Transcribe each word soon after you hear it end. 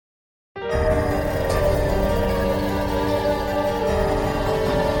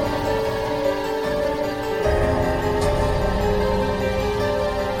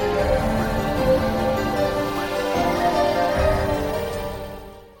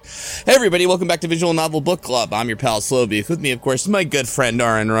Hey everybody, welcome back to Visual Novel Book Club. I'm your pal Slowbeef. With me, of course, my good friend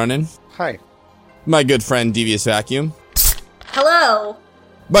Aaron Runnin. Hi. My good friend Devious Vacuum. Hello.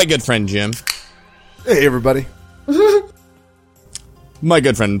 My good friend Jim. Hey everybody. My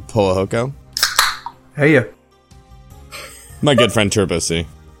good friend Polohoko. Hey ya. My good friend Turbo C.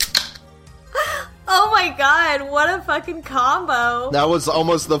 Oh my god, what a fucking combo. That was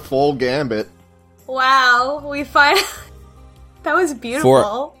almost the full gambit. Wow, we find that was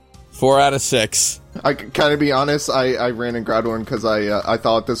beautiful. 4 out of 6. I can kind of be honest, I ran and grabbed one because I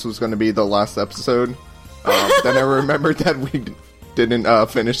thought this was going to be the last episode. Then I remembered that we didn't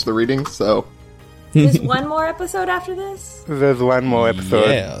finish the reading, so... There's one more episode after this? There's one more episode.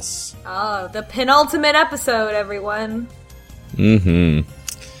 Yes. Oh, the penultimate episode, everyone. Mm-hmm.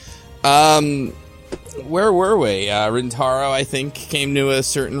 Where were we? Rintaro, I think, came to a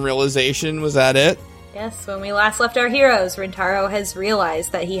certain realization. Was that it? Yes, when we last left our heroes, Rintaro has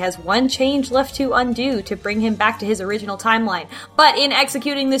realized that he has one change left to undo to bring him back to his original timeline. But in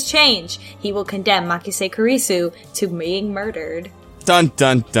executing this change, he will condemn Makise Kurisu to being murdered. Dun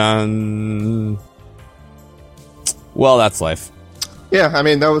dun dun. Well, that's life. Yeah, I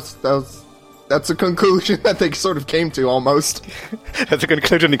mean, that's a conclusion that they sort of came to, almost. That's a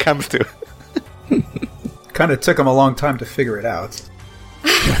conclusion he comes to. Kind of took him a long time to figure it out.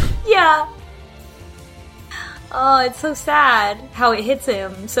 Yeah. Oh, it's so sad how it hits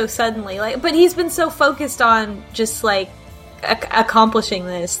him so suddenly. But he's been so focused on just accomplishing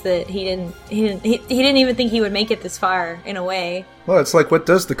this that he didn't even think he would make it this far in a way. Well, it's like, what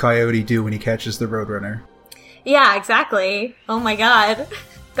does the coyote do when he catches the Roadrunner? Yeah, exactly. Oh my god,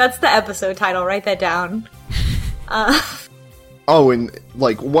 that's the episode title. Write that down. Oh, and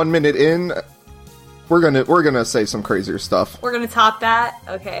 1 minute in, we're gonna say some crazier stuff. We're gonna top that.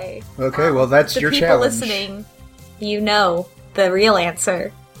 Okay. Okay, well that's your challenge. The people listening, you know the real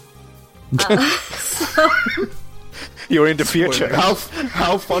answer. You're in the future.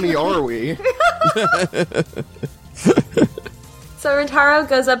 How funny are we? So Rintaro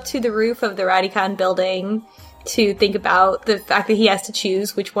goes up to the roof of the Radican building to think about the fact that he has to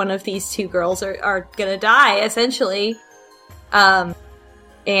choose which one of these two girls are gonna die, essentially.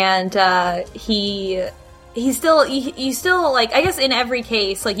 You still, I guess in every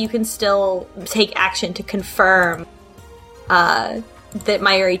case, you can still take action to confirm, that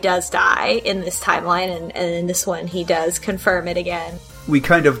Mayuri does die in this timeline, and in this one he does confirm it again. We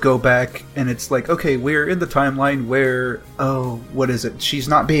kind of go back, and it's like, okay, we're in the timeline where, what is it? She's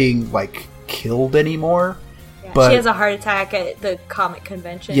not being, killed anymore. Yeah, but she has a heart attack at the comic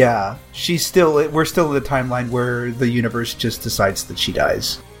convention. Yeah, we're still in the timeline where the universe just decides that she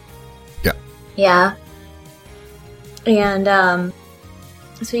dies. Yeah. Yeah. And,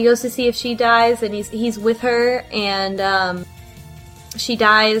 so he goes to see if she dies, and he's with her, and, she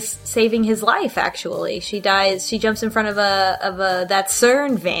dies saving his life, actually. She jumps in front of that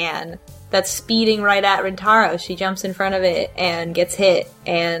CERN van that's speeding right at Rintaro. She jumps in front of it and gets hit,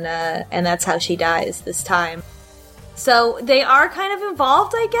 and that's how she dies this time. So they are kind of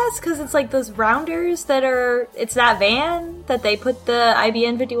involved, I guess, because it's those rounders it's that van that they put the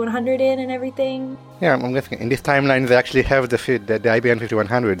IBN 5100 in and everything. Yeah, I'm guessing in this timeline they actually have the IBN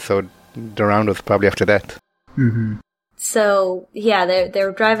 5100, so the rounders probably after that. Mm-hmm. So yeah,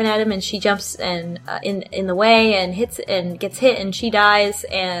 they're driving at him, and she jumps in the way and gets hit, and she dies.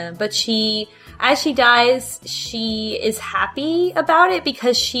 But as she dies, she is happy about it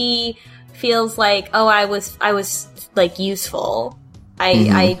because she feels like, oh, I was useful.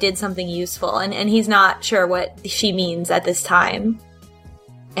 I did something useful, and he's not sure what she means at this time.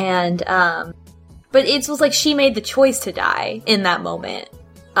 And but it was like she made the choice to die in that moment.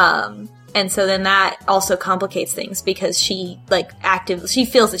 And so then that also complicates things because she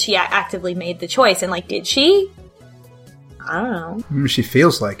feels that she actively made the choice, and did she? I don't know. She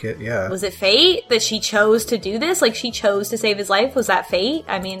feels like it, yeah. Was it fate that she chose to do this? She chose to save his life? Was that fate?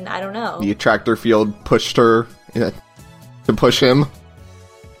 I mean, I don't know. The attractor field pushed her to push him.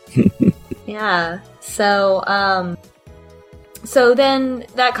 Yeah. So then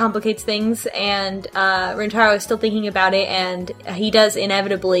that complicates things, and Rintaro is still thinking about it, and he does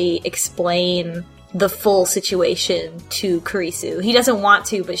inevitably explain the full situation to Kurisu. He doesn't want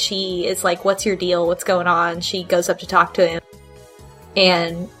to, but she is like, what's your deal? What's going on? She goes up to talk to him,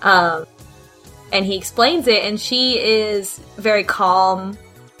 and he explains it, and she is very calm,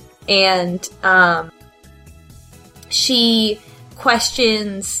 and she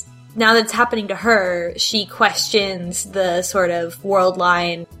questions... Now that it's happening to her, she questions the sort of world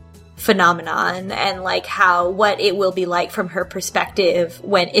line phenomenon and what it will be like from her perspective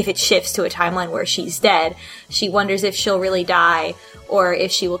if it shifts to a timeline where she's dead. She wonders if she'll really die or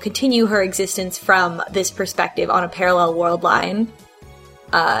if she will continue her existence from this perspective on a parallel world line.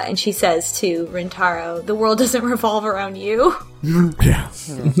 And she says to Rintaro, "The world doesn't revolve around you." Yeah.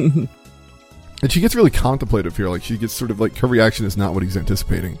 And she gets really contemplative here. Like, she gets sort of like, her reaction is not what he's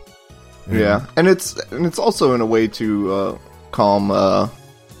anticipating. And Yeah, and it's also in a way to calm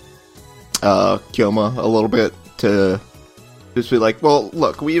Kyoma a little bit, to just be like, well,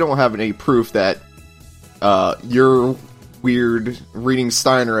 look, we don't have any proof that your weird reading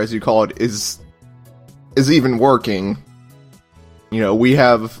Steiner, as you call it, is even working. You know, we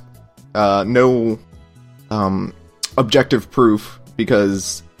have no objective proof,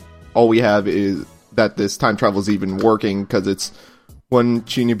 because all we have is that this time travel is even working, because it's one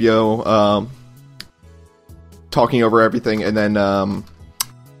Chinibyo talking over everything, and then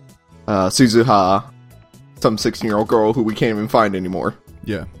Suzuha, some 16-year-old girl who we can't even find anymore.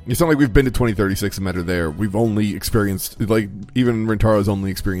 Yeah. It's not like we've been to 2036 and met her there. We've only experienced, like, even Rintaro's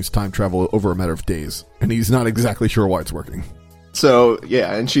only experienced time travel over a matter of days. And he's not exactly sure why it's working. So,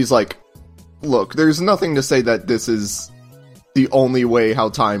 yeah, and she's like, look, there's nothing to say that this is the only way how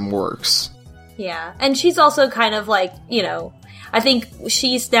time works. Yeah, and she's also kind of like, you know, I think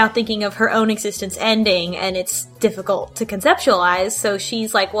she's now thinking of her own existence ending, and it's difficult to conceptualize, so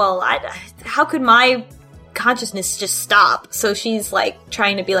she's like, well, how could my consciousness just stop? So she's like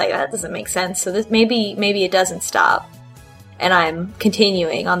trying to be like, that doesn't make sense, so this maybe it doesn't stop, and I'm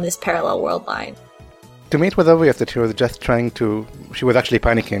continuing on this parallel world line. To me, it was obvious that she was just she was actually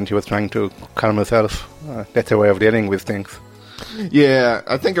panicking. She was trying to calm herself. That's her way of dealing with things. Yeah,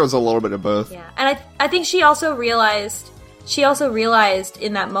 I think it was a little bit of both. Yeah, and I think she also realized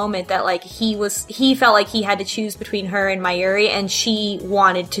in that moment that, like, he felt like he had to choose between her and Mayuri, and she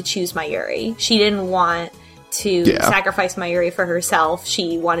wanted to choose Mayuri. She didn't want to sacrifice Mayuri for herself.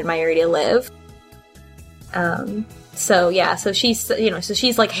 She wanted Mayuri to live. So she's, so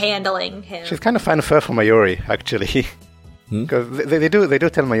she's like handling him. She's kind of unfair for Mayuri, actually, because they do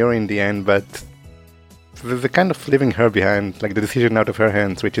tell Mayuri in the end, but they're kind of leaving her behind, like the decision out of her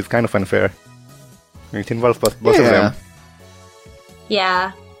hands, which is kind of unfair. It involves both of them.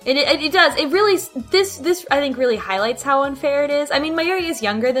 Yeah, it does. It really, this I think really highlights how unfair it is. I mean, Mayuri is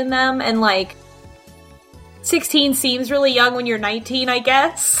younger than them, and like 16 seems really young when you're 19, I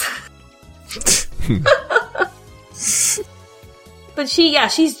guess. But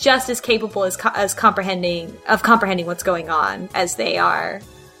she's just as capable as comprehending what's going on as they are.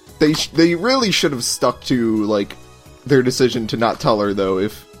 They really should have stuck to, like, their decision to not tell her, though,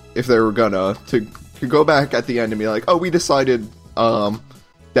 if they were gonna to go back at the end and be like, oh, we decided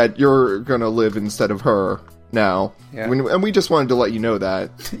that you're gonna live instead of her now, and we just wanted to let you know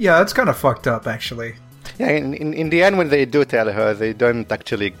that. Yeah, that's kind of fucked up, actually. Yeah, in the end, when they do tell her, they don't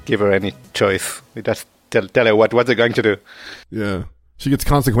actually give her any choice. They just tell her what they're going to do. Yeah. She gets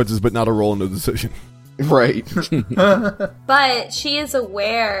consequences, but not a role in the decision. Right. But she is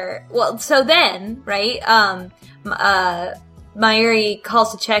aware. Well, so then, right? Mayuri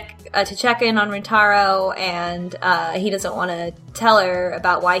calls to check in on Rintaro, and he doesn't want to tell her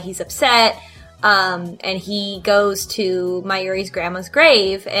about why he's upset. And he goes to Mayuri's grandma's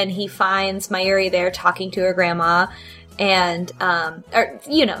grave, and he finds Mayuri there talking to her grandma. And,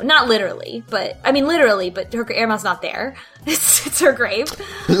 not literally, but, I mean, literally, but her grandma's not there. It's her grave.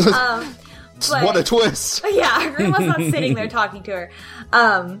 What a twist! Yeah, her grandma's not sitting there talking to her.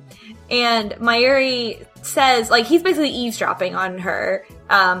 And Mayuri says, like, he's basically eavesdropping on her,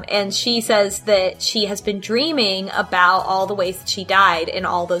 and she says that she has been dreaming about all the ways that she died in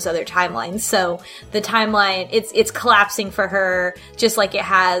all those other timelines. So the timeline, it's collapsing for her, just like it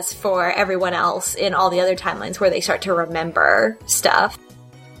has for everyone else in all the other timelines where they start to remember stuff.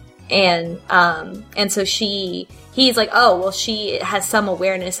 And so he's like, oh, well, she has some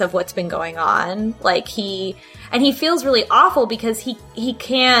awareness of what's been going on. Like, he feels really awful because he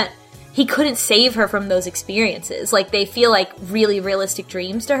couldn't save her from those experiences. Like, they feel like really realistic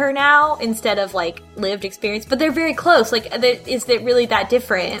dreams to her now instead of, like, lived experience. But they're very close. Like, is it really that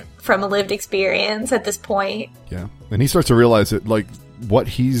different from a lived experience at this point? Yeah. And he starts to realize that, like, what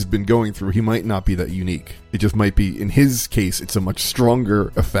he's been going through, he might not be that unique. It just might be, in his case, it's a much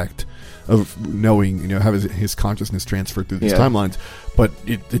stronger effect of knowing, having his consciousness transferred through these timelines. But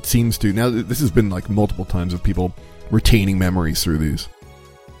it seems to, now this has been, like, multiple times of people retaining memories through these.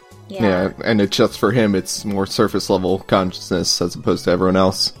 Yeah, and it's just for him, it's more surface level consciousness as opposed to everyone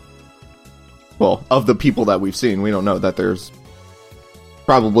else. Well, of the people that we've seen, we don't know that there's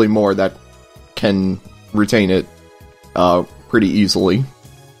probably more that can retain it pretty easily.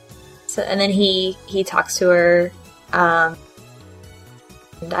 So, and then he talks to her. I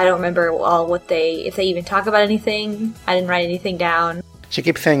don't remember if they even talk about anything. I didn't write anything down. She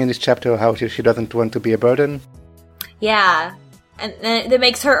keeps saying in this chapter how she doesn't want to be a burden. Yeah. And that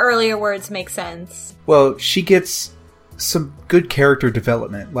makes her earlier words make sense. Well, she gets some good character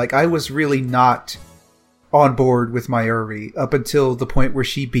development. Like, I was really not on board with Mayuri up until the point where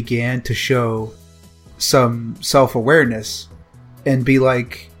she began to show some self-awareness and be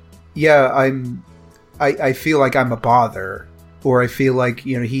like, yeah, I feel like I'm a bother, or I feel like,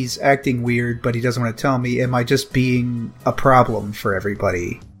 you know, he's acting weird but he doesn't want to tell me. Am I just being a problem for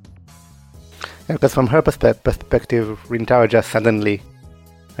everybody? Yeah, because from her perspective, Rintaro just suddenly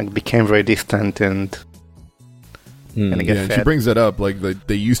became very distant and I guess and she brings that up, like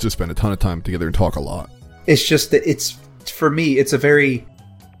they used to spend a ton of time together and talk a lot. It's just that for me, it's a very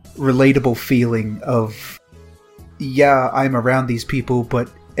relatable feeling of, yeah, I'm around these people, but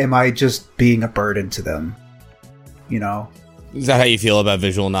am I just being a burden to them? You know? Is that how you feel about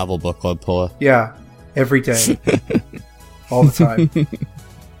Visual Novel Book Club, Pulla? Yeah, every day. All the time.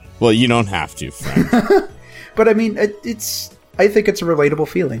 Well, you don't have to, friend. But I mean, I think it's a relatable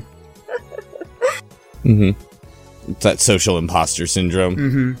feeling. Mm-hmm. It's that social imposter syndrome.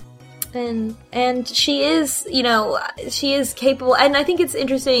 Mm-hmm. And she is, you know, she is capable, and I think it's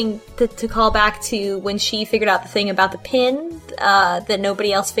interesting to call back to when she figured out the thing about the pin that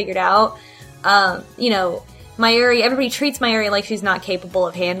nobody else figured out. You know, Mayuri, everybody treats Mayuri like she's not capable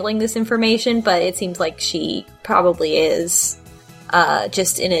of handling this information, but it seems like she probably is,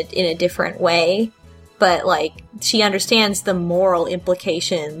 just in a different way. But, like, she understands the moral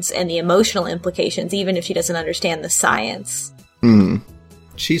implications and the emotional implications, even if she doesn't understand the science. Mm.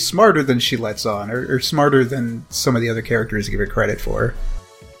 She's smarter than she lets on, or smarter than some of the other characters give her credit for.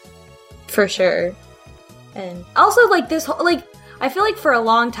 For sure. And also, like, this whole, like, I feel like for a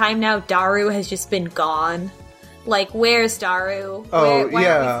long time now, Daru has just been gone. Like, where's Daru?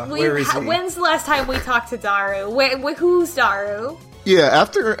 Where is he? When's the last time we talked to Daru? Who's Daru? Yeah,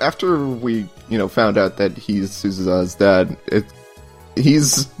 after we, you know, found out that he's Suzuza's dad,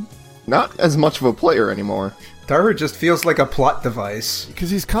 he's not as much of a player anymore. Daru just feels like a plot device. Because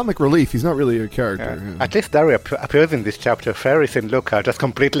he's comic relief, he's not really a character. Yeah. At least Daru appears in this chapter. Ferris and Luca are just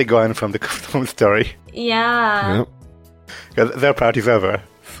completely gone from the story. Yeah. Yep. Because their part is over.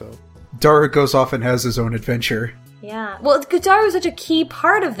 So. Daru goes off and has his own adventure. Yeah. Well, because Daru is such a key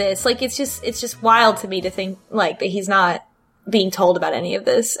part of this. Like, it's just wild to me to think, like, that he's not being told about any of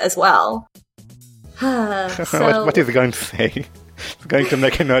this as well. So, what is he going to say? He's going to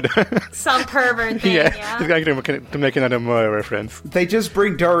make another... some pervert thing, yeah. He's going to make another Moe reference. They just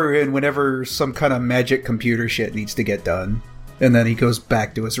bring Daru in whenever some kind of magic computer shit needs to get done. And then he goes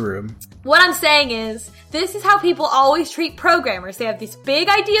back to his room. What I'm saying is, this is how people always treat programmers. They have these big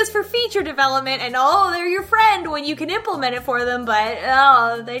ideas for feature development, and they're your friend when you can implement it for them,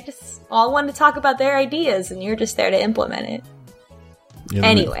 but they just all want to talk about their ideas, and you're just there to implement it. Yeah,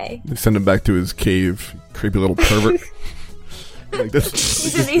 anyway. They send him back to his cave, creepy little pervert. Like this,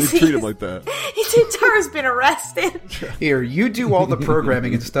 they treat him like that. Daru's been arrested. Here, you do all the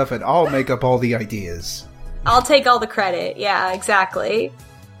programming and stuff, and I'll make up all the ideas. I'll take all the credit. Yeah, exactly.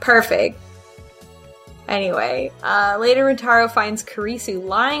 Perfect. Anyway, later Rintaro finds Kurisu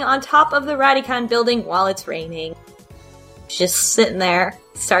lying on top of the Radican building while it's raining. She's just sitting there.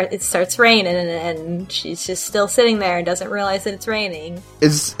 It starts raining, and she's just still sitting there and doesn't realize that it's raining.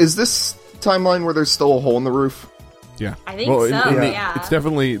 Is this timeline where there's still a hole in the roof? Yeah. I think so, yeah. It's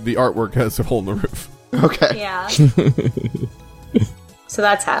definitely, the artwork has a hole in the roof. Okay. Yeah. So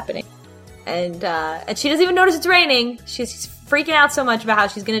that's happening. And she doesn't even notice it's raining. She's freaking out so much about how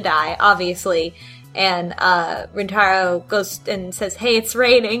she's gonna die, obviously. And Rintaro goes and says, "Hey, it's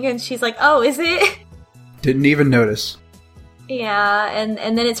raining," and she's like, "Oh, is it?" Didn't even notice. Yeah, and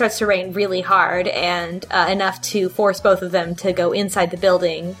then it starts to rain really hard, and enough to force both of them to go inside the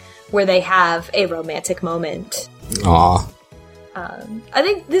building, where they have a romantic moment. Aww. I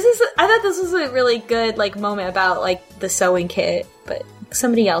thought this was a really good moment about the sewing kit, but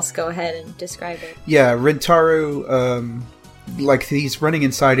somebody else go ahead and describe it. Yeah, Rintaro, he's running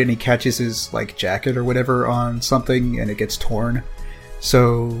inside and he catches his jacket or whatever on something and it gets torn.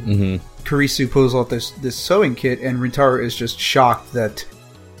 So Kurisu pulls out this sewing kit, and Rintaro is just shocked that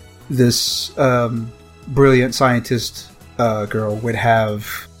this brilliant scientist girl would have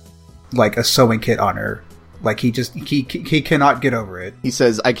a sewing kit on her. He cannot get over it. He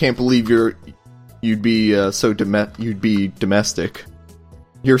says, "I can't believe you'd be you'd be domestic.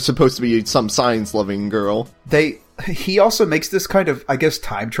 You're supposed to be some science-loving girl." He also makes this kind of, I guess,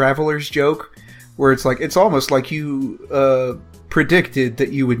 time traveler's joke, where it's almost like you predicted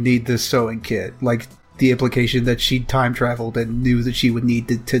that you would need this sewing kit. The implication that she time traveled and knew that she would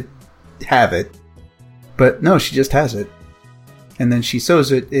need to have it. But no, she just has it. and then she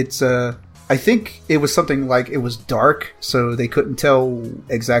sews it. It's I think it was something like it was dark, so they couldn't tell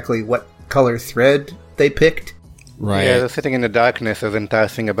exactly what color thread they picked. Right. Yeah, they're sitting in the darkness. There's an entire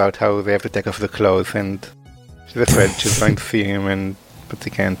thing about how they have to take off the clothes, and she's afraid she's going to see him, but she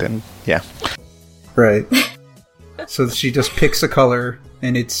can't, and yeah. Right. So she just picks a color,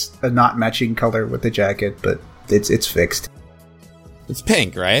 and it's a not matching color with the jacket, but it's fixed. It's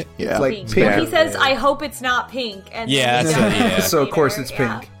pink, right? Yeah. Like Pink. pink. He says, "I hope it's not pink." And Yeah, then that's it, yeah. So of course later, it's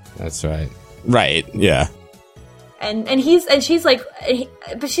pink. That's right. Right, yeah. And she's like,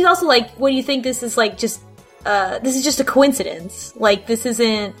 but she's also like, "What do you think? This is like just this is just a coincidence. Like this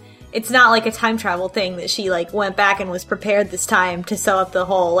isn't. It's not like a time travel thing that she like went back and was prepared this time to sew up the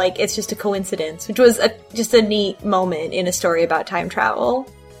hole. Like it's just a coincidence," which was just a neat moment in a story about time travel.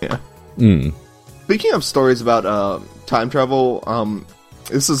 Yeah. Mm. Speaking of stories about time travel,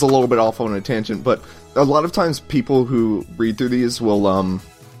 this is a little bit off on a tangent, but a lot of times people who read through these will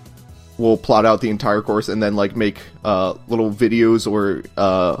plot out the entire course and then like make little videos or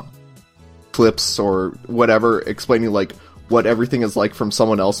clips or whatever explaining like what everything is like from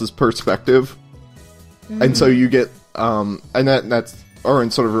someone else's perspective. Mm-hmm. And so you get and that's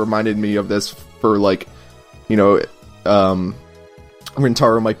Oren sort of reminded me of this for like, you know,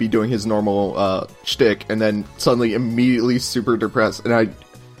 Rintaro might be doing his normal shtick and then suddenly immediately super depressed, and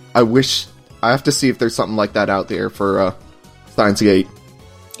I wish I have to see if there's something like that out there for Steins Gate.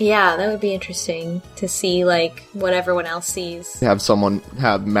 Yeah, that would be interesting to see like what everyone else sees. Have someone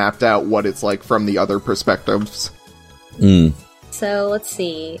have mapped out what it's like from the other perspectives. Mm. So let's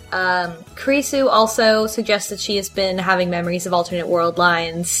see. Kurisu also suggests that she has been having memories of alternate world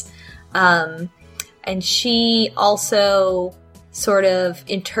lines, and she also sort of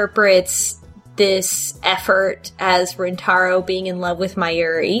interprets this effort as Rintaro being in love with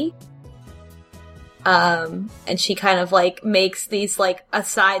Mayuri. And she kind of like makes these like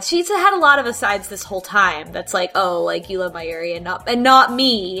asides. She's had a lot of asides this whole time. That's like, oh, like you love Mayuri and not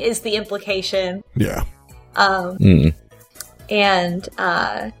me is the implication. Yeah. And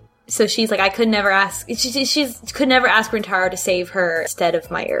so she's like, I could never ask. She could never ask Rintaro to save her instead of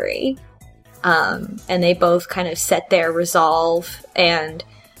Mayuri. And they both kind of set their resolve. And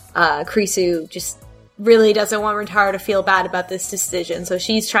Kurisu just really doesn't want Rintaro to feel bad about this decision. So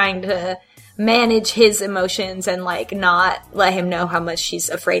she's trying to manage his emotions and like not let him know how much she's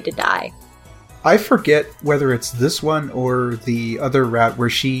afraid to die. I forget whether it's this one or the other route where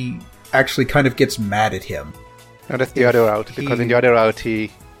she actually kind of gets mad at him. No, that's the other route, because in the other route he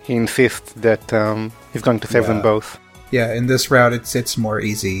insists that he's going to save them both. Yeah, in this route it's more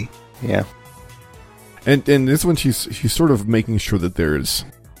easy. Yeah. And this one she's sort of making sure that there's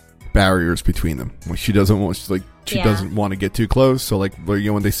barriers between them. When she doesn't want doesn't want to get too close, so like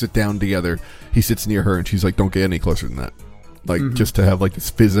when they sit down together, he sits near her and she's like, don't get any closer than that. Like just to have like this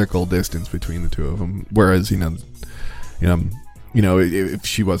physical distance between the two of them. Whereas if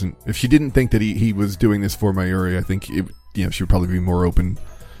she didn't think that he was doing this for Mayuri, I think she would probably be more open,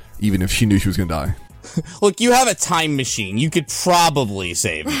 even if she knew she was going to die. Look, you have a time machine. You could probably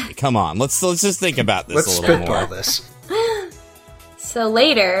save me. Come on, let's just think about this Let's a little spitball more. this. So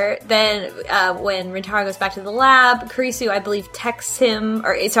later, then when Rintaro goes back to the lab, Kurisu, I believe,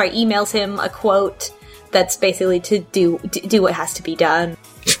 emails him a quote that's basically to do what has to be done.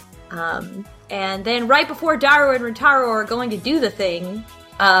 And then right before Daru and Rintaro are going to do the thing,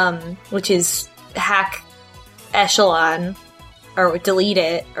 which is hack Echelon, or delete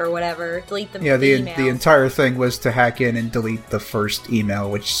it, or whatever. Delete the email. The entire thing was to hack in and delete the first email,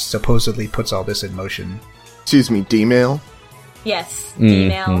 which supposedly puts all this in motion. Excuse me, D-mail? Yes,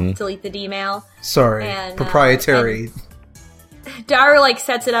 D-mail. Delete the D-mail. Sorry, and, proprietary. Daru, like,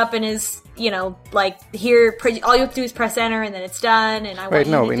 sets it up and is, like, here, all you have to do is press enter and then it's done, and I want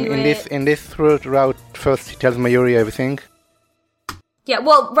you to do it. In this route, first he tells Mayuri everything. Yeah,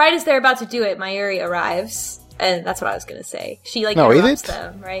 well, right as they're about to do it, Mayuri arrives, and that's what I was gonna say. She, like, no, interrupts is it?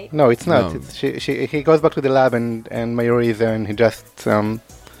 them, right? No, it's not. No. He goes back to the lab and Mayuri is there and he just, and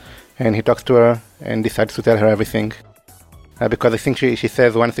he talks to her and decides to tell her everything. Because I think she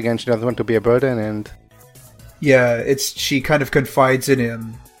says once again she doesn't want to be a burden, and... Yeah, she kind of confides in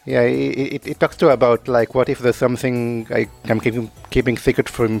him. Yeah, it talks to her about, like, what if there's something I'm keeping secret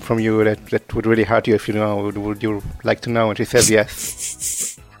from you that would really hurt you if you know, would you like to know? And she says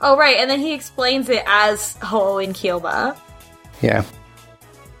yes. Oh, right, and then he explains it as Ho in Kyoba. Yeah.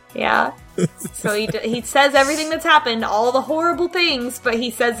 Yeah. So he says everything that's happened, all the horrible things, but he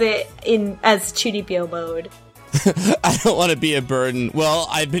says it as Chunibyo mode. I don't want to be a burden. Well,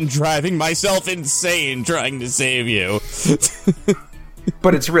 I've been driving myself insane trying to save you.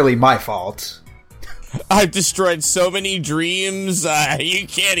 But it's really my fault. I've destroyed so many dreams, you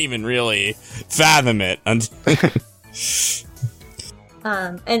can't even really fathom it. And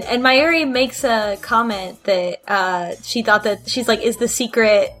Mayuri makes a comment that she thought that she's like, is the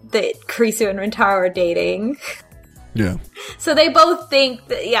secret that Kurisu and Rintaro are dating? Yeah. So they both think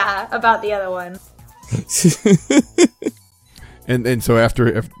that, about the other one. And so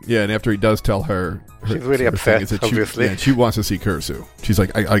after he does tell her, she's really upset. Obviously, she wants to see Kurisu. She's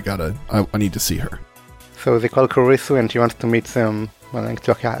like, I need to see her. So they call Kurisu, and she wants to meet them to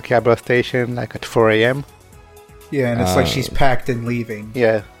Akihabara Station, like at 4 a.m. Yeah, and it's like she's packed and leaving.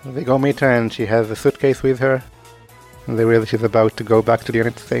 Yeah, they go meet her, and she has a suitcase with her. And they realize she's about to go back to the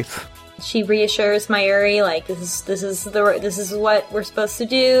United States. She reassures Mayuri, like, this is what we're supposed to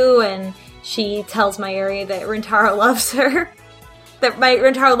do, and she tells Mayuri that Rintaro loves her. That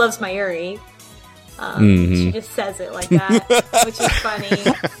Rintaro loves Mayuri. She just says it like that, which is funny.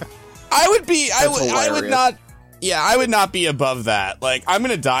 I would not be above that. Like, I'm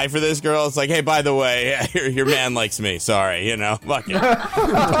gonna die for this girl. It's like, hey, by the way, your man likes me. Sorry, fuck it.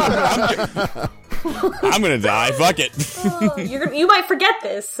 I'm gonna die. Fuck it. You might forget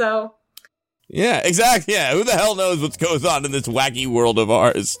this, so. Yeah, exactly. Yeah, who the hell knows what goes on in this wacky world of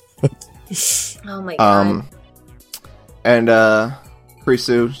ours? Oh my god. And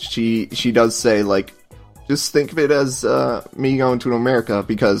Kurisu, she does say, like, just think of it as me going to America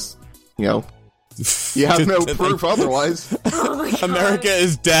because, you have no proof otherwise. Oh my god. America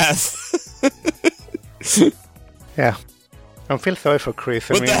is death. Yeah. I feel sorry for Chris.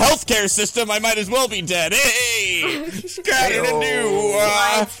 With the healthcare system, I might as well be dead. Hey! Got it anew!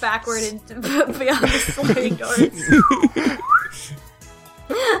 Slides backward into beyond the sliding doors.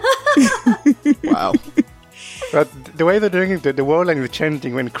 Wow. But the way they're doing it, the world language is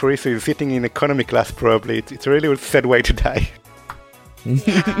changing when Chris is sitting in economy class, probably. It's really a sad way to die.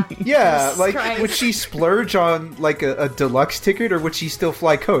 Yeah, like, would she splurge on, like, a deluxe ticket, or would she still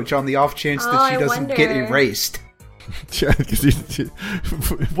fly coach on the off chance that she doesn't get erased? Yeah,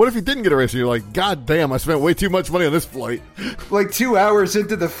 what if you didn't get erased? You're like, God damn, I spent way too much money on this flight. Like 2 hours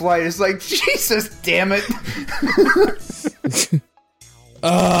into the flight, it's like, Jesus damn it.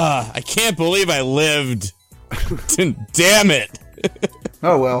 I can't believe I lived. Damn it.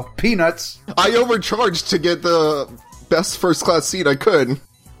 Oh well, peanuts. I overcharged to get the best first class seat I could.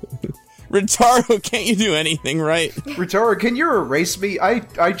 Rintaro, can't you do anything right? Rintaro, can you erase me?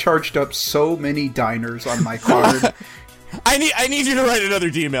 I charged up so many diners on my card. I need you to write another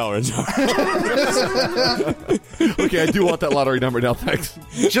email, Rintaro. Okay, I do want that lottery number now, thanks.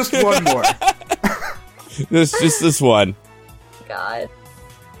 Just one more. Just this one. God.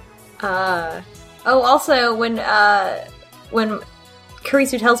 Also, when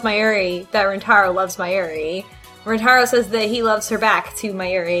Kurisu tells Mayuri that Rintaro loves Mayuri, Rintaro says that he loves her back to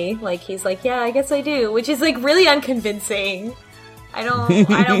Mayuri. Like, he's like, yeah, I guess I do. Which is, like, really unconvincing. I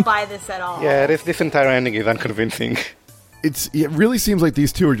don't buy this at all. Yeah, this entire ending is unconvincing. It really seems like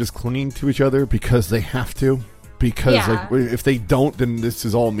these two are just clinging to each other because they have to. Because, like, if they don't, then this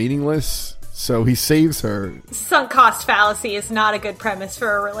is all meaningless. So he saves her. Sunk cost fallacy is not a good premise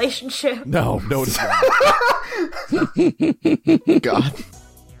for a relationship. No, it's not. God.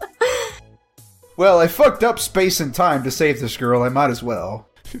 Well, I fucked up space and time to save this girl. I might as well.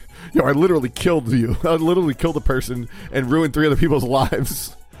 I literally killed you. I literally killed a person and ruined 3 other people's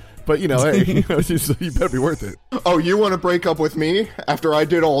lives. But, hey, you better be worth it. Oh, you want to break up with me after I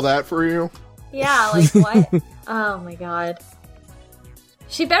did all that for you? Yeah, like, what? Oh my god.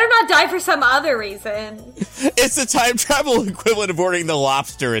 She better not die for some other reason. It's the time travel equivalent of ordering the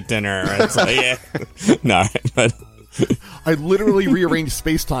lobster at dinner. It's like, yeah. No, but... I literally rearranged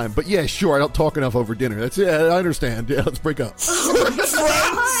space-time, but yeah, sure, I don't talk enough over dinner. That's it, I understand. Yeah, let's break up. Friends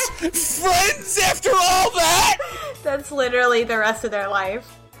after all that? That's literally the rest of their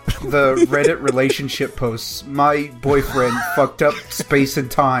life. The Reddit relationship posts, my boyfriend fucked up space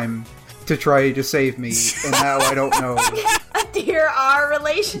and time to try to save me, and now I don't know. Dear our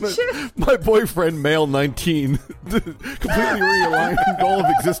relationship. My boyfriend, male 19, completely realigned goal of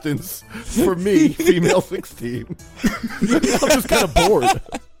existence for me, female 16. I'm just kind of bored.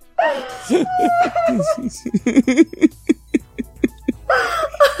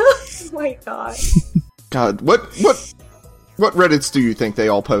 Oh my god. God, what Reddits do you think they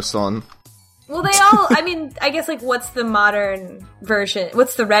all post on? Well, they all, I guess, like, what's the modern version,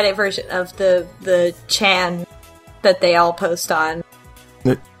 what's the Reddit version of the Chan that they all post on?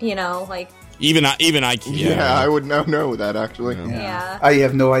 Like... Even I can't. Yeah, I would know that, actually. Yeah. I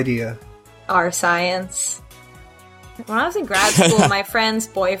have no idea. R Science. When I was in grad school, my friend's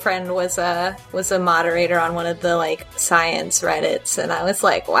boyfriend was a moderator on one of the, like, science Reddits, and I was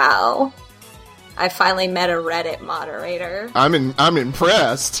like, wow. I finally met a Reddit moderator. I'm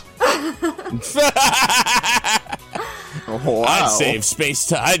impressed. Wow.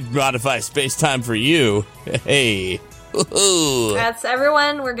 I'd modify space time for you. Hey. Woohoo. That's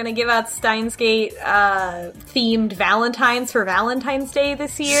everyone. We're gonna give out Steins Gate themed Valentines for Valentine's Day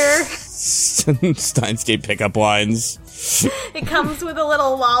this year. Steins Gate pickup lines. It comes with a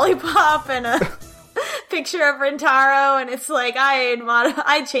little lollipop and a picture of Rintaro, and it's like,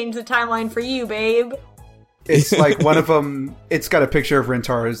 I changed the timeline for you, babe. It's like one of them, it's got a picture of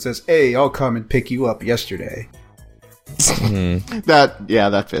Rintaro that says, hey, I'll come and pick you up yesterday.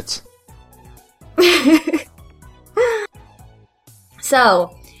 That fits.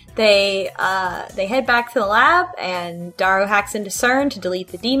 So, they head back to the lab, and Daru hacks into CERN to delete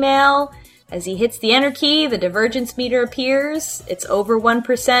the D-mail. As he hits the enter key, the divergence meter appears. It's over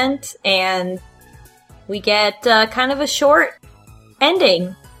 1%, and we get kind of a short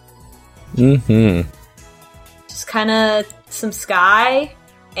ending. Mm-hmm. Just kind of some sky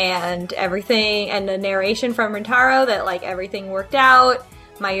and everything, and a narration from Rintaro that, like, everything worked out.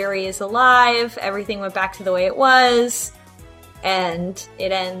 Mayuri is alive. Everything went back to the way it was. And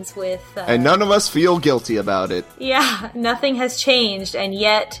it ends with... and none of us feel guilty about it. Yeah, nothing has changed, and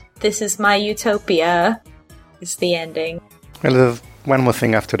yet this is my utopia, is the ending. Well, there's one more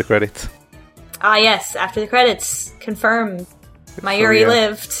thing after the credits. Ah, yes, after the credits, confirmed. Mayuri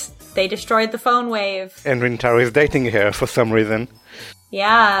lived. They destroyed the phone wave. And Rintaro is dating her for some reason.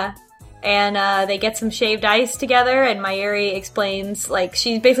 Yeah. And they get some shaved ice together, and Mayuri explains, like,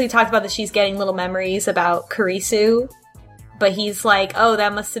 she basically talked about that she's getting little memories about Kurisu. But he's like, oh,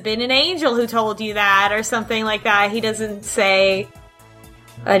 that must have been an angel who told you that, or something like that. He doesn't say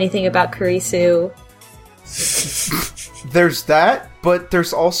anything about Kurisu. There's that, but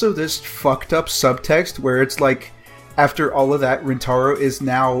there's also this fucked up subtext where it's like, after all of that, Rintaro is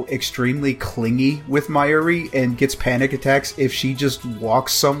now extremely clingy with Mayuri and gets panic attacks if she just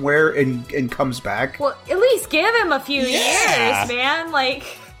walks somewhere and comes back. Well, at least give him a few Yeah. years, man.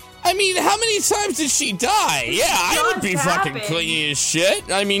 Like... I mean, how many times did she die? Yeah, I would be fucking happened. clingy as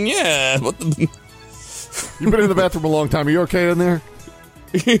shit. I mean, yeah. What the... You've been in the bathroom a long time. Are you okay in there?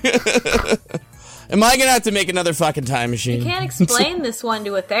 Am I gonna have to make another fucking time machine? You can't explain this one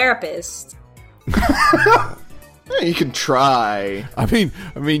to a therapist. You can try. I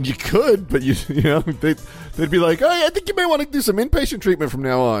mean, you could, but you know, they'd be like, oh, yeah, I think you may want to do some inpatient treatment from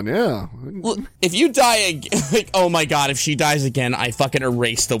now on. Yeah. Well, if you die again, like, oh my god, if she dies again, I fucking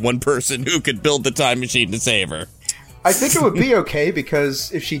erase the one person who could build the time machine to save her. I think it would be okay,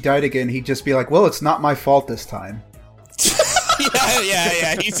 because if she died again, he'd just be like, well, it's not my fault this time.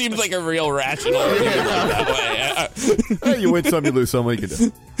 Yeah. He seems like a real rational human that way. Hey, you win some, you lose some. What you can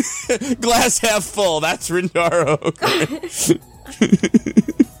do? Glass half full. That's Rintaro.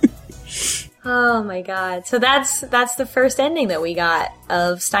 Oh my god. So that's the first ending that we got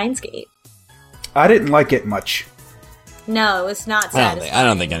of Steins Gate. I didn't like it much. No, it was not satisfying. I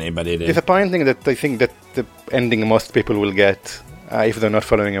don't think anybody did. Disappointing that I think that the ending most people will get if they're not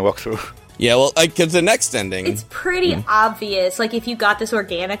following a walkthrough. Yeah, well, because the next ending... It's pretty obvious. Like, if you got this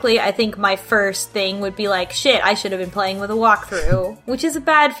organically, I think my first thing would be like, shit, I should have been playing with a walkthrough, which is a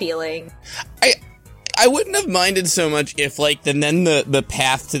bad feeling. I wouldn't have minded so much if, like, then the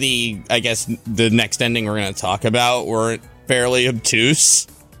path to the, I guess, the next ending we're going to talk about weren't fairly obtuse.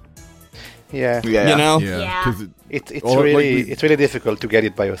 Yeah. You know? Yeah. 'Cause It's Or, like, it's really difficult to get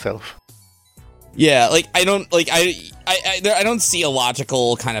it by yourself. Yeah, like, I don't see a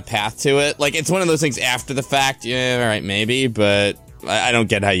logical kind of path to it. Like, it's one of those things after the fact, yeah, alright, maybe, but I don't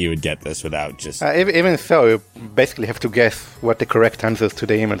get how you would get this without just... Even so, you basically have to guess what the correct answers to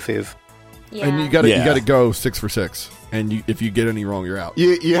the emails is. Yeah. And you gotta go 6 for 6. And if you get any wrong, you're out.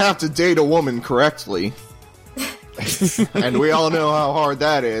 You have to date a woman correctly. And we all know how hard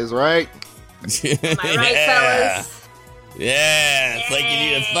that is, right? Am I right, fellas? Yeah, it's like you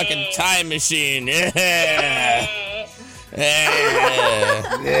need a fucking time machine. Yeah.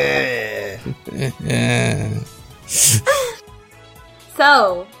 Yeah.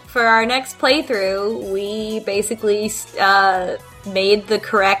 So, for our next playthrough, we basically made the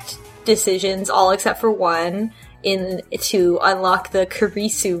correct decisions, all except for one, to unlock the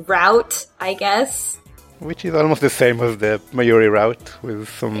Kurisu route, I guess. Which is almost the same as the Mayuri route, with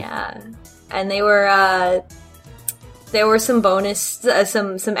some... Yeah. And there were some bonus,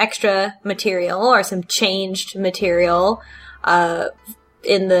 some extra material, or some changed material,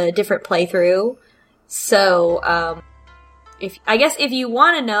 in the different playthrough. So, if you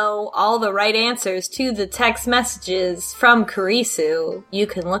want to know all the right answers to the text messages from Kurisu, you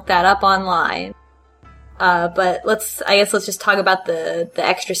can look that up online. But I guess let's just talk about the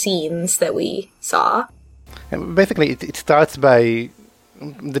extra scenes that we saw. And basically, it starts by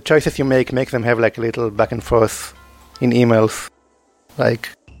the choices you make them have like a little back and forth in emails, like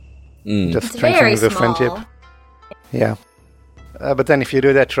just It's very strengthening the small. friendship. Yeah. But then if you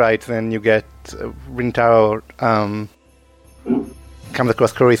do that right, then you get Rintaro comes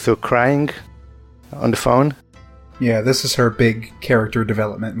across Kurisu crying on the phone. Yeah, this is her big character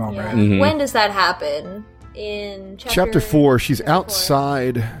development moment. Yeah. When does that happen? In Chapter 4, she's chapter 4?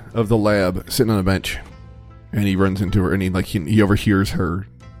 outside of the lab, sitting on a bench, and he runs into her, and he overhears her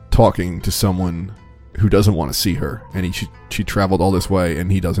talking to someone who doesn't want to see her, and she traveled all this way,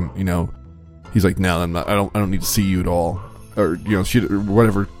 and he doesn't, he's like, no, I don't need to see you at all, or or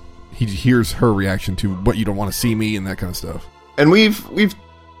whatever. He hears her reaction to what, you don't want to see me, and that kind of stuff. And we've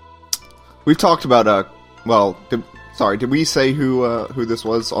talked about did we say who this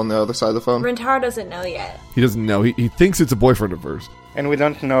was on the other side of the phone? Rintaro doesn't know yet. He doesn't know. He thinks it's a boyfriend at first. And we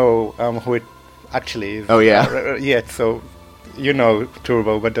don't know who it actually is. Oh, yeah? Yet, so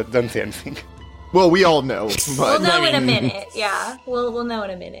Turbo, but don't say anything. Well, we all know, We'll but know in a minute. Yeah, we'll know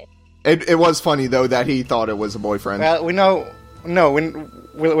in a minute. it was funny though that he thought it was a boyfriend. Well, we'll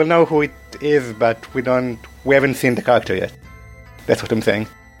know who it is, but we haven't seen the character yet. That's what I'm saying.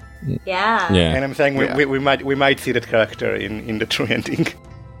 Yeah. Yeah. And I'm saying Yeah. we might see that character in the true ending.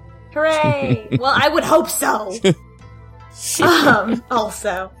 Hooray! Well, I would hope so.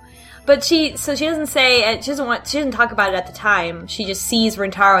 Also, but she doesn't say she doesn't talk about it at the time. She just sees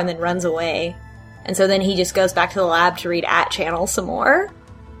Rintaro and then runs away, and so then he just goes back to the lab to read @channel some more.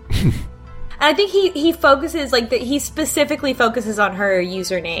 And I think he focuses he specifically focuses on her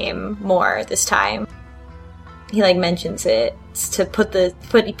username more this time. He mentions it to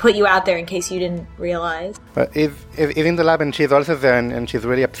put you out there in case you didn't realize. But he's in the lab and she's also there and she's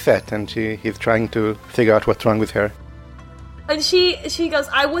really upset and he's trying to figure out what's wrong with her. And she goes,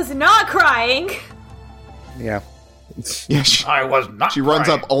 "I was not crying." Yeah. Yeah, I was not. she runs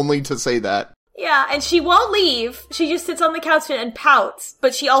up only to say that. Yeah, and she won't leave. She just sits on the couch and pouts,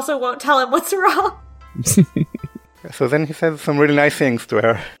 but she also won't tell him what's wrong. So then he says some really nice things to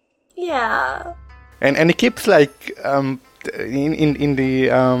her. Yeah. And he keeps in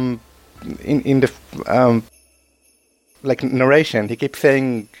the narration, he keeps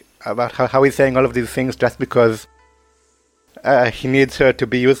saying about how he's saying all of these things just because he needs her to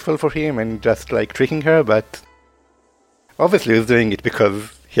be useful for him and just tricking her, but obviously he's doing it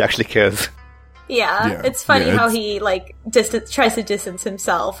because he actually cares. Yeah, it's funny how he tries to distance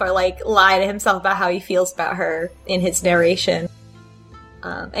himself or lie to himself about how he feels about her in his narration.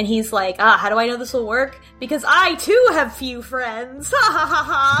 And he's like, how do I know this will work? Because I too have few friends. Ha ha ha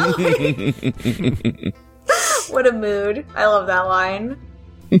ha. What a mood. I love that line.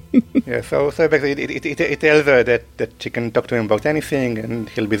 Yeah, so basically it tells her that she can talk to him about anything and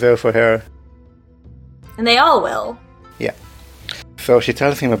he'll be there for her. And they all will. Yeah. So she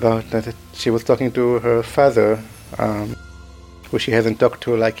tells him about that she was talking to her father, who she hasn't talked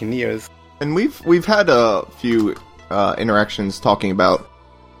to in years. And we've had a few interactions talking about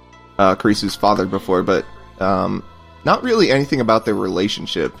Kurisu's father before, but not really anything about their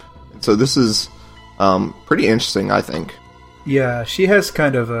relationship. So this is pretty interesting, I think. Yeah, she has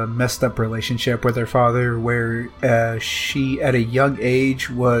kind of a messed up relationship with her father where she, at a young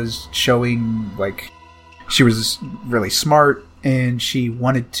age, was showing, she was really smart and she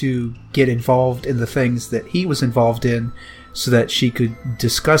wanted to get involved in the things that he was involved in so that she could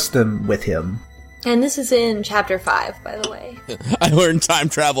discuss them with him. And this is in chapter 5, by the way. I learned time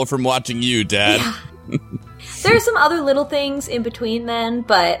travel from watching you, Dad. Yeah. There are some other little things in between then,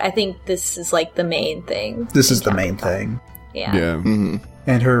 but I think this is the main thing. This is the chapter main 5. thing. Yeah. Yeah. Mm-hmm.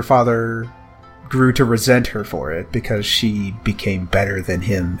 And her father grew to resent her for it because she became better than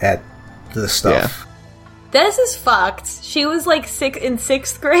him at the stuff. This is fucked. She was in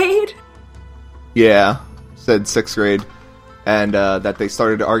 6th grade. Yeah, said 6th grade. And that they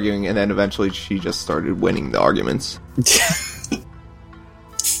started arguing, and then eventually she just started winning the arguments.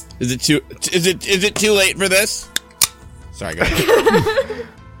 Is it too late for this? Sorry, go ahead.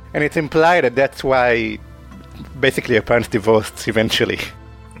 And it's implied that that's why basically her parents divorced eventually.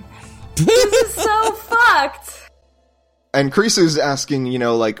 This is so fucked. And Kurisu's asking,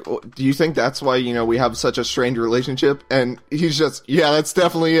 do you think that's why, we have such a strained relationship? And he's just, yeah, that's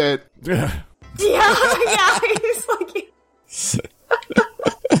definitely it. Yeah. He's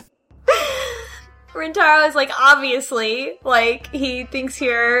Rintaro is obviously, he thinks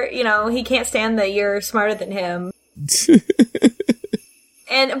you're, he can't stand that you're smarter than him.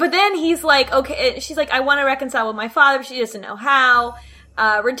 But then he's okay, she's I want to reconcile with my father, but she doesn't know how.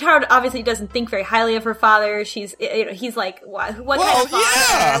 Rintaro obviously doesn't think very highly of her father. He's like, what kind of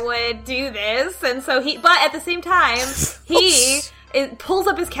father would do this? And so but at the same time, he pulls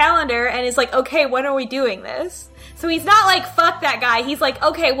up his calendar and is like, okay, when are we doing this? So he's not like, fuck that guy. He's like,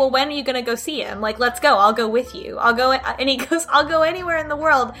 okay, well, when are you gonna go see him? Like, let's go. I'll go with you. And he goes, I'll go anywhere in the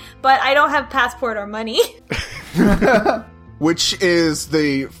world, but I don't have passport or money. Which is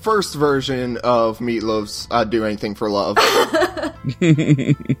the first version of Meatloaf's I'd do anything for love.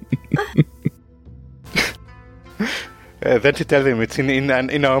 Then she tells him it's in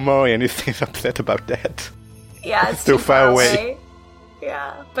Aomori, and he's upset about that. Yeah, it's too far away.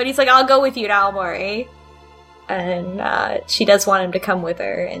 Yeah, but he's like, I'll go with you to Aomori. And she does want him to come with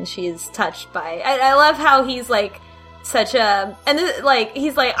her, and she's touched by... I love how he's like... such a, and this, like,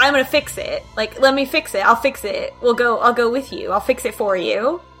 he's like, I'm gonna fix it. Like, let me fix it. I'll fix it. I'll go with you. I'll fix it for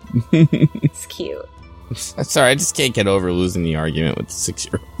you. It's cute. Sorry, I just can't get over losing the argument with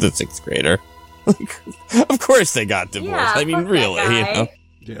the sixth grader. Like, of course they got divorced. Yeah, I mean, really, you know?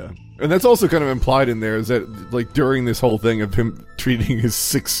 Yeah. And that's also kind of implied in there is that, like, during this whole thing of him treating his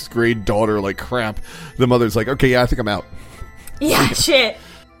 6th grade daughter like crap, the mother's like, okay, yeah, I think I'm out. Yeah, shit.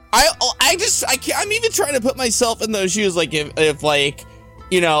 I'm even trying to put myself in those shoes, like, if like,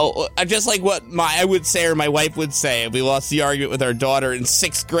 you know, just like what I would say or my wife would say if we lost the argument with our daughter in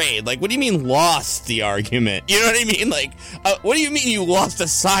 6th grade. Like, what do you mean lost the argument? You know what I mean? Like, what do you mean you lost a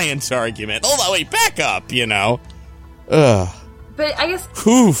science argument? Hold on, wait, back up, you know? Ugh. But I guess...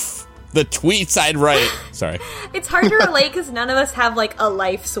 Oof. The tweets I'd write. Sorry. It's hard to relate because none of us have, like, a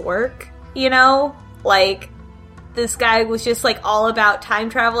life's work, you know? Like... This guy was just, like, all about time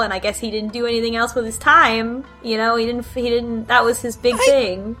travel, and I guess he didn't do anything else with his time. You know, he didn't, that was his big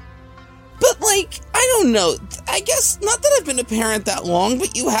thing. But, like, I don't know. I guess, not that I've been a parent that long,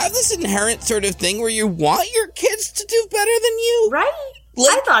 but you have this inherent sort of thing where you want your kids to do better than you. Right?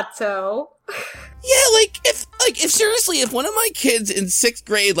 Like, I thought so. Yeah, if seriously, if one of my kids in 6th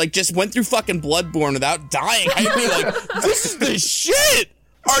grade, like, just went through fucking Bloodborne without dying, I'd be like, this is the shit!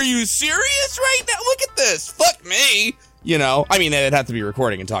 Are you serious right now? Look at this. Fuck me. You know, I mean, they'd have to be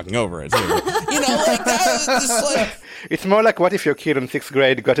recording and talking over it, too. You know, like, that is just like... It's more like, what if your kid in 6th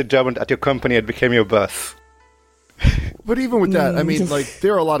grade got a job at your company and became your boss? But even with that, I mean, like,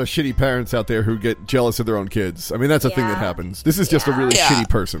 there are a lot of shitty parents out there who get jealous of their own kids. I mean, that's a thing that happens. This is just a really shitty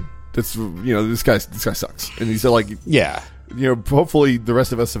person. That's, you know, this guy sucks. And he's like... Yeah. You know, hopefully the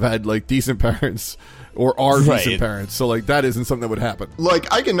rest of us have had, like, decent parents... Or are decent parents, so like that isn't something that would happen. Like,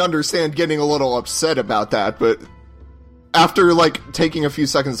 I can understand getting a little upset about that, but after like taking a few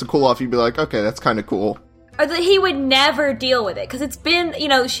seconds to cool off, you'd be like, okay, that's kind of cool. Or that he would never deal with it, because it's been, you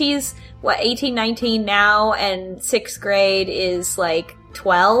know, she's, 18, 19 now, and 6th grade is like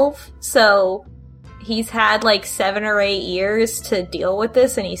 12, so he's had like 7 or 8 years to deal with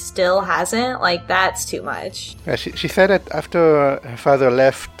this, and he still hasn't. Like, that's too much. Yeah, she said that after her father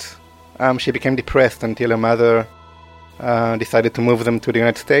left... she became depressed until her mother decided to move them to the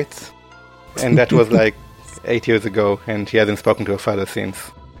United States. And that was like 8 years ago, and she hasn't spoken to her father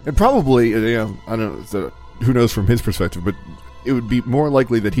since. And probably, you know, I don't know, who knows from his perspective, but it would be more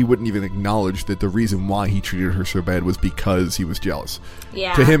likely that he wouldn't even acknowledge that the reason why he treated her so bad was because he was jealous.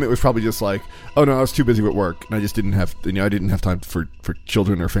 Yeah. To him, it was probably just like, oh no, I was too busy with work, and I just didn't have, you know, I didn't have time for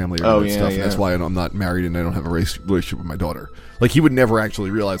children or family or stuff, and that's why I'm not married and I don't have a relationship with my daughter. Like, he would never actually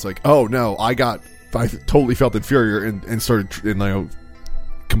realize, like, oh no, I totally felt inferior and started, you know,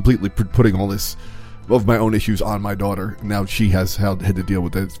 completely putting all this of my own issues on my daughter. Now she has had to deal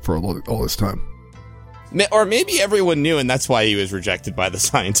with that for all this time. Or maybe everyone knew, and that's why he was rejected by the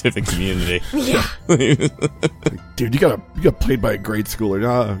scientific community. Yeah. Like, dude, you got played by a grade schooler.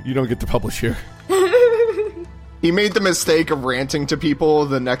 Nah, you don't get to publish here. He made the mistake of ranting to people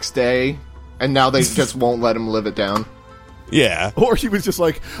the next day, and now they just won't let him live it down. Yeah. Or he was just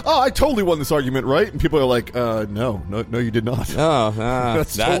like, oh, I totally won this argument, right? And people are like, no, you did not. Oh,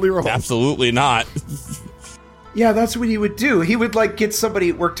 that's totally wrong. Absolutely not. Yeah, that's what he would do. He would, like, get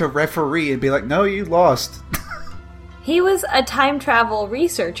somebody at work to referee and be like, no, you lost. He was a time travel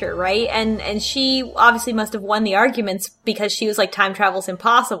researcher, right? And she obviously must have won the arguments because she was like, time travel's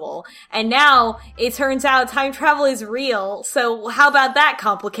impossible. And now it turns out time travel is real. So how about that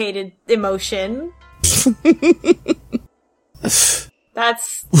complicated emotion?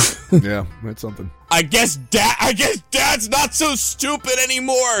 That's something. I guess Dad's not so stupid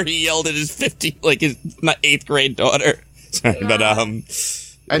anymore. He yelled at his 8th grade daughter. Sorry, Yeah.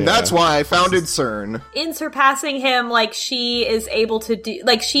 And that's why I founded CERN. In surpassing him, like, she is able to do,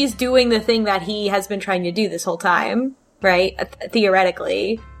 like, she's doing the thing that he has been trying to do this whole time, right?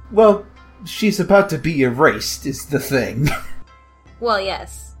 Theoretically. Well, she's about to be erased, is the thing. Well,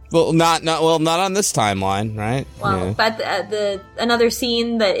 yes. Well, not on this timeline, right? Well, Yeah. but another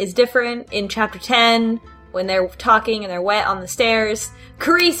scene that is different in chapter 10, when they're talking and they're wet on the stairs,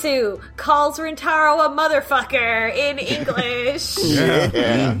 Kurisu calls Rintaro a motherfucker in English.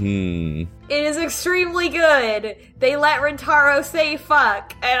 Mhm. It is extremely good. They let Rintaro say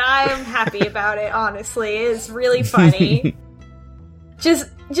fuck, and I am happy about it, honestly. It is really funny.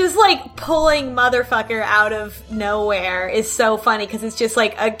 Just like pulling motherfucker out of nowhere is so funny because it's just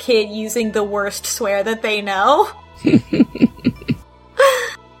like a kid using the worst swear that they know.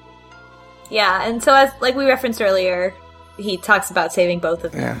 Yeah, and so as like we referenced earlier, he talks about saving both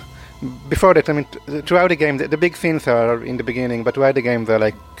of them. Yeah. Before that, I mean, throughout the game, the big scenes are in the beginning, but throughout the game, there are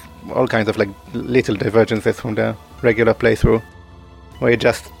like all kinds of like little divergences from the regular playthrough, where it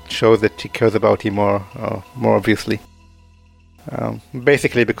just shows that she cares about him more obviously.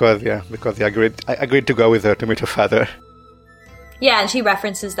 Basically because he agreed to go with her to meet her father. Yeah, and she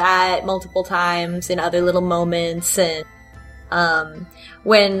references that multiple times in other little moments, and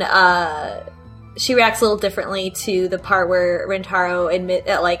when she reacts a little differently to the part where Rintaro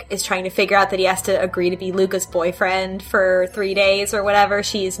is trying to figure out that he has to agree to be Luca's boyfriend for 3 days or whatever.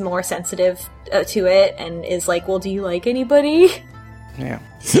 She's more sensitive to it and is like, "Well, do you like anybody?" Yeah.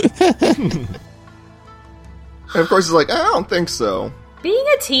 And of course, he's like, I don't think so. Being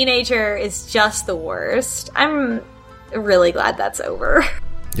a teenager is just the worst. I'm really glad that's over.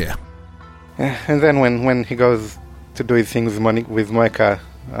 Yeah. And then when he goes to do his things with Moeka,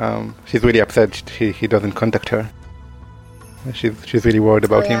 she's really upset he doesn't contact her. She's really worried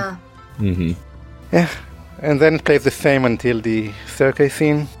about him. Mm-hmm. Yeah, and then it plays the same until the staircase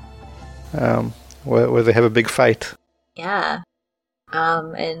scene, where they have a big fight. Yeah.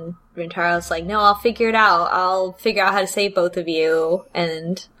 And Rintaro's like, "No, I'll figure it out. I'll figure out how to save both of you."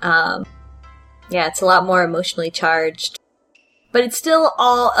 And, yeah, it's a lot more emotionally charged. But it's still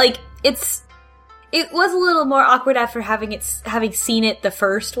all, like, it was a little more awkward after having seen it the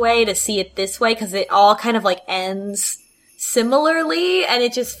first way to see it this way, because it all kind of, like, ends similarly, and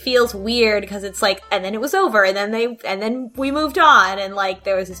it just feels weird, because it's like, and then it was over, and then we moved on, and, like,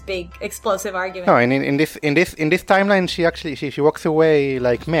 there was this big explosive argument. No, and in this timeline, she walks away,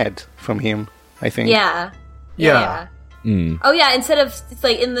 like, mad from him, I think. Yeah. Mm. Oh yeah, instead of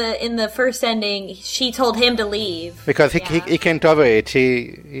like in the first ending, she told him to leave Because he can't over it.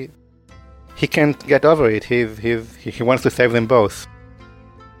 He can't get over it. He wants to save them both,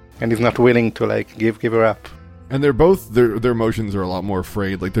 and he's not willing to like give her up. And they're both their emotions are a lot more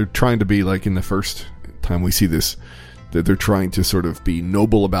afraid. Like they're trying to be like in the first time we see this, that they're trying to sort of be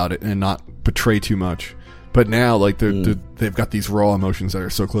noble about it and not betray too much. But now, like they've got these raw emotions that are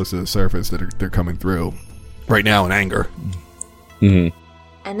so close to the surface that they're coming through right now in anger. Mm-hmm.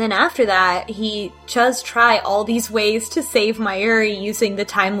 And then after that, he does try all these ways to save Mayuri using the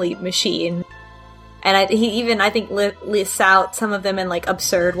time leap machine. And he even, I think, lists out some of them in, like,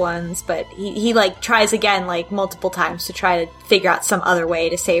 absurd ones, but he like, tries again, like, multiple times to try to figure out some other way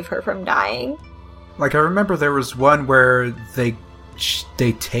to save her from dying. Like, I remember there was one where they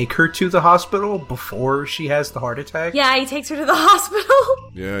take her to the hospital before she has the heart attack. Yeah, he takes her to the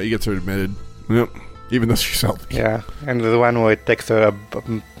hospital. Yeah, he gets her admitted. Yep. Even though she's healthy. Yeah, and the one where it takes her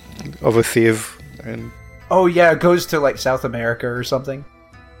overseas. And Oh, yeah, it goes to, like, South America or something.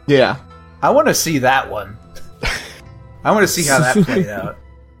 Yeah. I want to see that one. I want to see how that played out.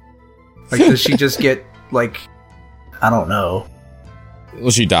 Like, does she just get, like, I don't know. Well,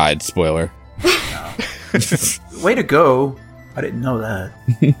 she died. Spoiler. Way to go. I didn't know that.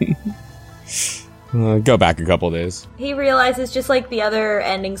 Go back a couple days. He realizes, just like the other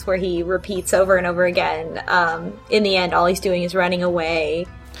endings where he repeats over and over again, in the end, all he's doing is running away.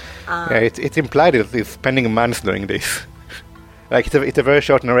 yeah, it's implied that he's spending months doing this. Like, it's a very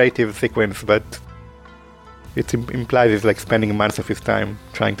short narrative sequence, but it implies he's like spending months of his time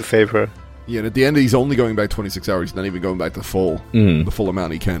trying to save her. Yeah, and at the end he's only going back 26 hours. He's not even going back the full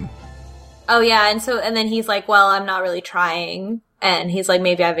amount he can. Oh yeah, and then he's like, well, I'm not really trying. And he's like,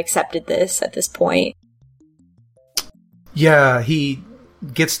 maybe I've accepted this at this point. Yeah, he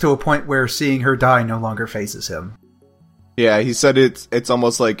gets to a point where seeing her die no longer phases him. Yeah, he said it's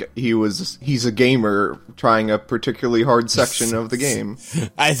almost like he's a gamer trying a particularly hard section of the game.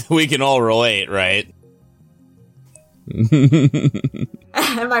 We can all relate, right?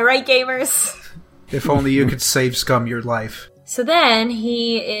 Am I right, gamers? If only you could save Scum your life. So then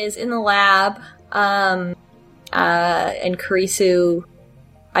he is in the lab, and Kurisu,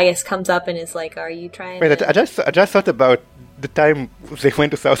 I guess, comes up and is like, "Are you trying?" Wait, to... I just thought about the time they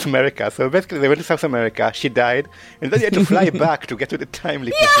went to South America. So basically, they went to South America. She died, and then they had to fly back to get to the time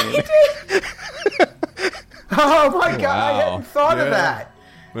leap machine. Oh my god, I Wow. hadn't thought of Yeah. that.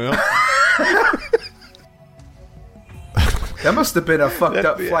 Well, That must have been a fucked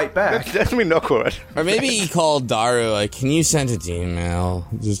up flight back. That's me awkward. Or maybe he called Daru, like, can you send an email?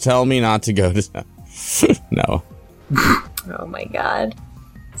 Just tell me not to go to... No. Oh my god.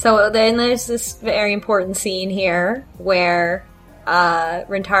 So then there's this very important scene here where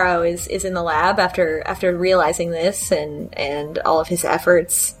Rintaro is in the lab after realizing this and all of his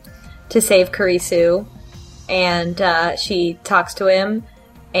efforts to save Kurisu. And she talks to him,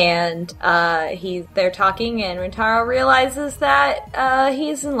 and they're talking, and Rintaro realizes that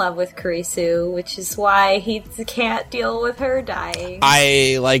he's in love with Kurisu, which is why he can't deal with her dying.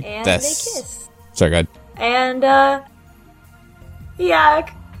 I like And this. they kiss. Sorry, go ahead. And yeah,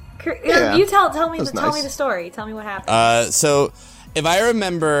 Yeah, you tell me that's tell me nice. the story. Tell me what happened. So, if I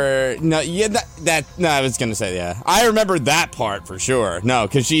remember... No, yeah, no, I was gonna say, yeah. I remember that part for sure. No,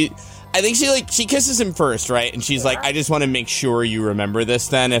 because I think she kisses him first, right? And she's like, I just want to make sure you remember this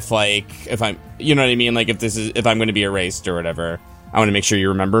then if I'm, you know what I mean? Like, if I'm going to be erased or whatever, I want to make sure you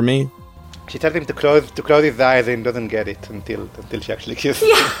remember me. She tells him to close his eyes and doesn't get it until she actually kisses.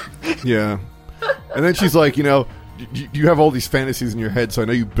 yeah. And then she's like, you have all these fantasies in your head, so I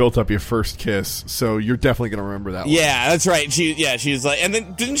know you built up your first kiss, so you're definitely going to remember that one. Yeah, that's right. She's like, and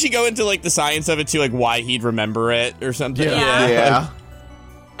then didn't she go into like the science of it too, like why he'd remember it or something? Yeah. Yeah.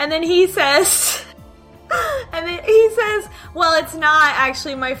 And then he says, well, it's not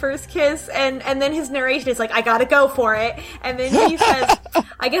actually my first kiss. And then his narration is like, I gotta go for it. And then he says,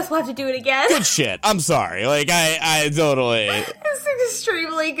 I guess we'll have to do it again. Good shit. I'm sorry. Like I totally. It's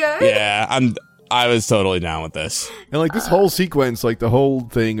extremely good. Yeah, I was totally down with this. And like this whole sequence, like the whole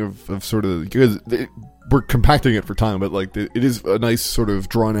thing of sort of, because we're compacting it for time, but like it is a nice sort of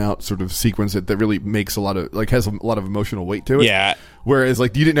drawn out sort of sequence that really makes a lot of, like, has a lot of emotional weight to it. Yeah. Whereas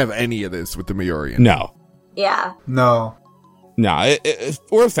like you didn't have any of this with the Mayuri. No. Yeah. No. No,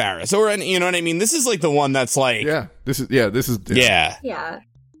 or Faris, or you know what I mean. This is like the one that's like, Yeah. This is. yeah. Yeah.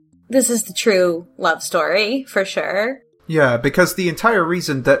 This is the true love story, for sure. Yeah, because the entire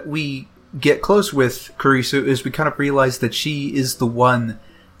reason that we get close with Kurisu is we kind of realize that she is the one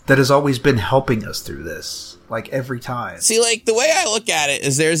that has always been helping us through this, like every time. See, like the way I look at it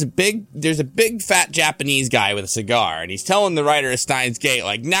is there's a big fat Japanese guy with a cigar, and he's telling the writer of Steins Gate,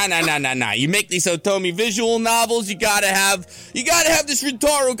 like, nah. You make these Otomi visual novels, you gotta have this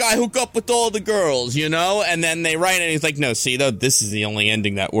Rintaro guy hook up with all the girls, you know? And then they write it, and he's like, no, see, though, this is the only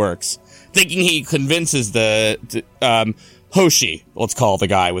ending that works. Thinking he convinces Hoshi, let's call the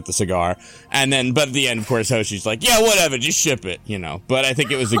guy with the cigar, but at the end, of course, Hoshi's like, yeah, whatever, just ship it, you know. But I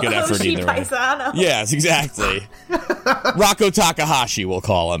think it was a good effort Hoshi either way. Paisano. Yes, exactly. Rocco Takahashi, we'll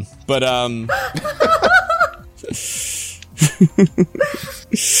call him. But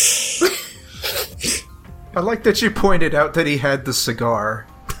I like that you pointed out that he had the cigar.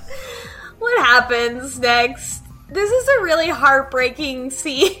 What happens next? This is a really heartbreaking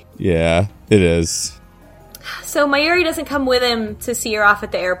scene. yeah, it is. So Mayuri doesn't come with him to see her off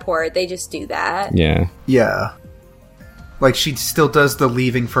at the airport. They just do that. Yeah. Yeah. Like, she still does the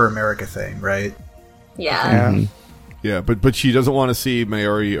leaving for America thing, right? Yeah. Yeah, but she doesn't want to see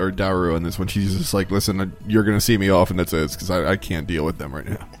Mayuri or Daru in this one. She's just like, listen, you're going to see me off, and that's it, because I can't deal with them right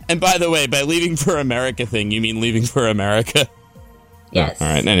now. And by the way, by leaving for America thing, you mean leaving for America? Yes. All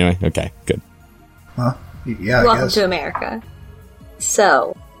right. Anyway, okay, good. Huh? Yeah, I Welcome guess. to America.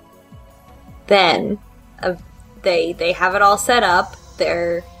 So, then they have it all set up.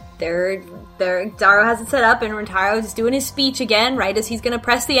 Daru has it set up, and Rintaro is doing his speech again, right as he's going to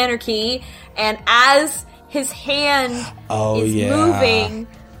press the enter key, and as his hand is moving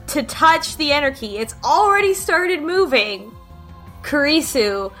to touch the enter key, it's already started moving.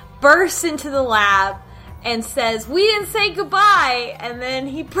 Kurisu bursts into the lab and says, "We didn't say goodbye," and then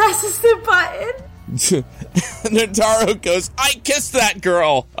he presses the button. And then Taro goes, I kissed that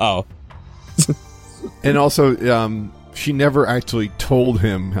girl. Oh. And also, she never actually told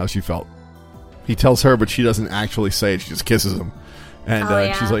him how she felt. He tells her, but she doesn't actually say it. She just kisses him. And Oh,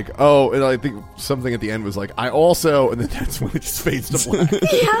 yeah. she's like, oh, and I think something at the end was like, I also, and then that's when it just fades to black.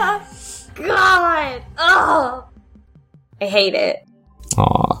 Yeah. God. Oh. I hate it.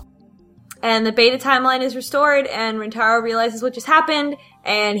 Aw. And the beta timeline is restored, and Rintaro realizes what just happened,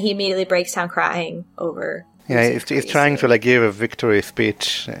 and he immediately breaks down crying over. Yeah, he's trying to like give a victory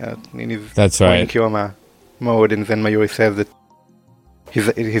speech in his That's right. Kyoma mode, and then Mayuri says that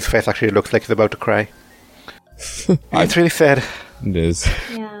his face actually looks like he's about to cry. It's really sad. It is.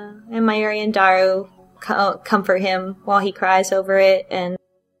 Yeah. And Mayuri and Daru comfort him while he cries over it, and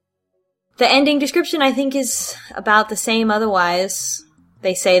the ending description, I think, is about the same otherwise.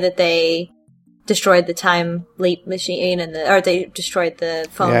 They say that they destroyed the time leap machine or they destroyed the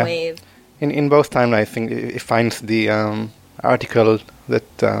phone wave. In both timelines, I think it finds the article that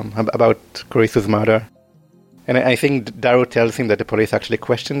about Kurisu's murder. And I think Daru tells him that the police actually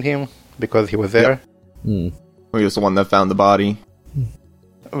questioned him because he was there. He was the one that found the body.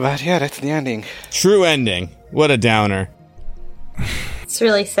 But yeah, that's the ending. True ending. What a downer. It's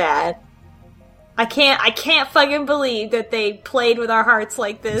really sad. I can't fucking believe that they played with our hearts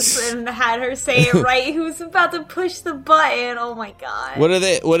like this and had her say it right. Who's about to push the button? Oh my god. What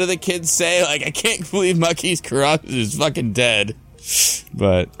do the kids say? Like, I can't believe Maki's Karasu is fucking dead.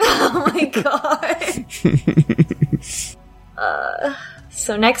 But oh my god.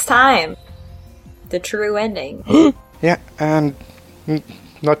 So next time, the true ending. Yeah, and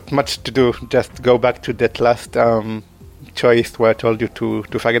not much to do. Just go back to that last choice where I told you to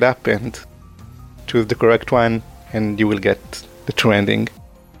fuck it up and choose the correct one, and you will get the true ending.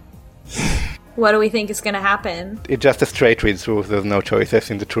 What do we think is going to happen? It's just a straight read through. There's no choices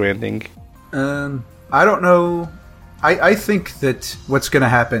in the true ending. I don't know. I think that what's going to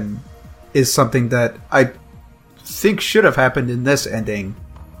happen is something that I think should have happened in this ending.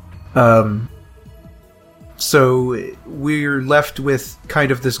 So we're left with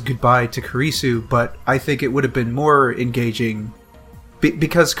kind of this goodbye to Kurisu, but I think it would have been more engaging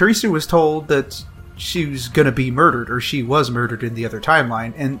because Kurisu was told that she was going to be murdered, or she was murdered in the other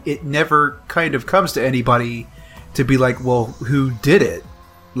timeline, and it never kind of comes to anybody to be like, well, who did it?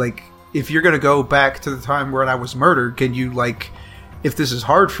 Like, if you're going to go back to the time where I was murdered, can you, like, if this is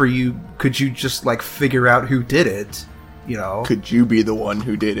hard for you, could you just, like, figure out who did it? You know? Could you be the one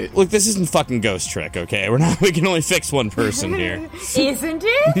who did it? Look, this isn't fucking Ghost Trick, okay? We can only fix one person here. Isn't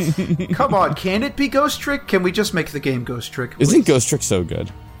it? Come on, can it be Ghost Trick? Can we just make the game Ghost Trick? Please? Isn't Ghost Trick so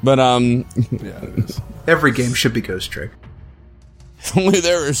good? But, yeah, it is. Every game should be Ghost Trick. If only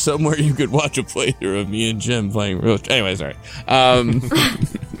there was somewhere you could watch a playthrough of me and Jim playing real... Anyway, sorry.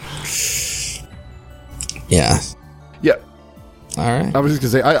 Yeah. Yeah. All right. I was just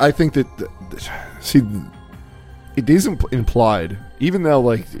going to say, I think that... See, it is implied, even though,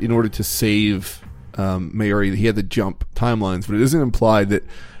 like, in order to save Mayuri, he had to jump timelines, but it isn't implied that,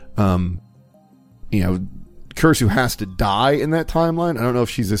 Kurisu has to die in that timeline. I don't know if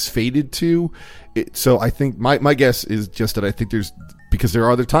she's as fated to. So I think my guess is just that I think because there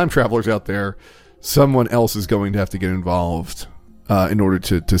are other time travelers out there, someone else is going to have to get involved in order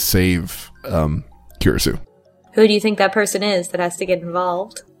to save Kurisu. Who do you think that person is that has to get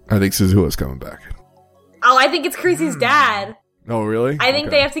involved? I think Suzuha's coming back. Oh, I think it's Kurisu's dad. Oh, really? I think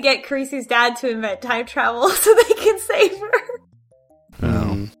they have to get Kurisu's dad to invent time travel so they can save her.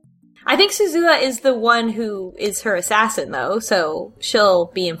 Oh. I think Suzuha is the one who is her assassin, though, so she'll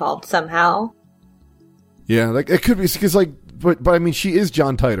be involved somehow. Yeah, like it could be because, like, but I mean, she is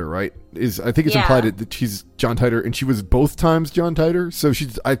John Titor, right? I think it's implied that she's John Titor, and she was both times John Titor. So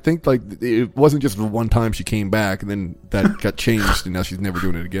I think, like, it wasn't just the one time she came back, and then that got changed, and now she's never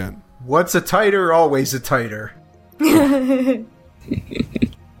doing it again. What's a Titor? Always a Titor.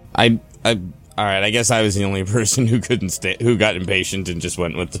 All right, I guess I was the only person who couldn't stay, who got impatient and just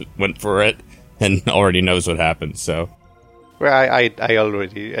went for it, and already knows what happened. So, well, I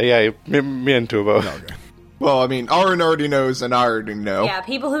already, me and Tubo. Okay. Well, I mean, Aaron already knows, and I already know. Yeah,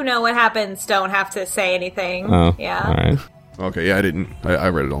 people who know what happens don't have to say anything. Oh, yeah. All right. Okay, yeah, I didn't. I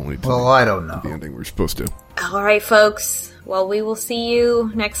read it only. Well, I don't know. The ending we're supposed to. All right, folks. Well, we will see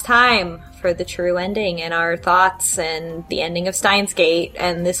you next time for the true ending and our thoughts and the ending of Steins Gate.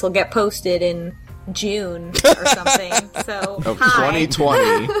 And this will get posted in June or something. So, Of hi.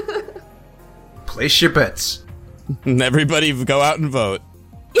 2020. Place your bets. Everybody go out and vote.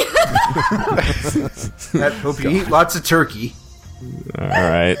 Hope you eat lots of turkey. All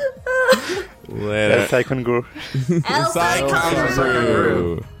right. Later. That's Icon Guru. Elsa Psychon Conqueror.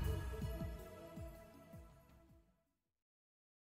 Brew.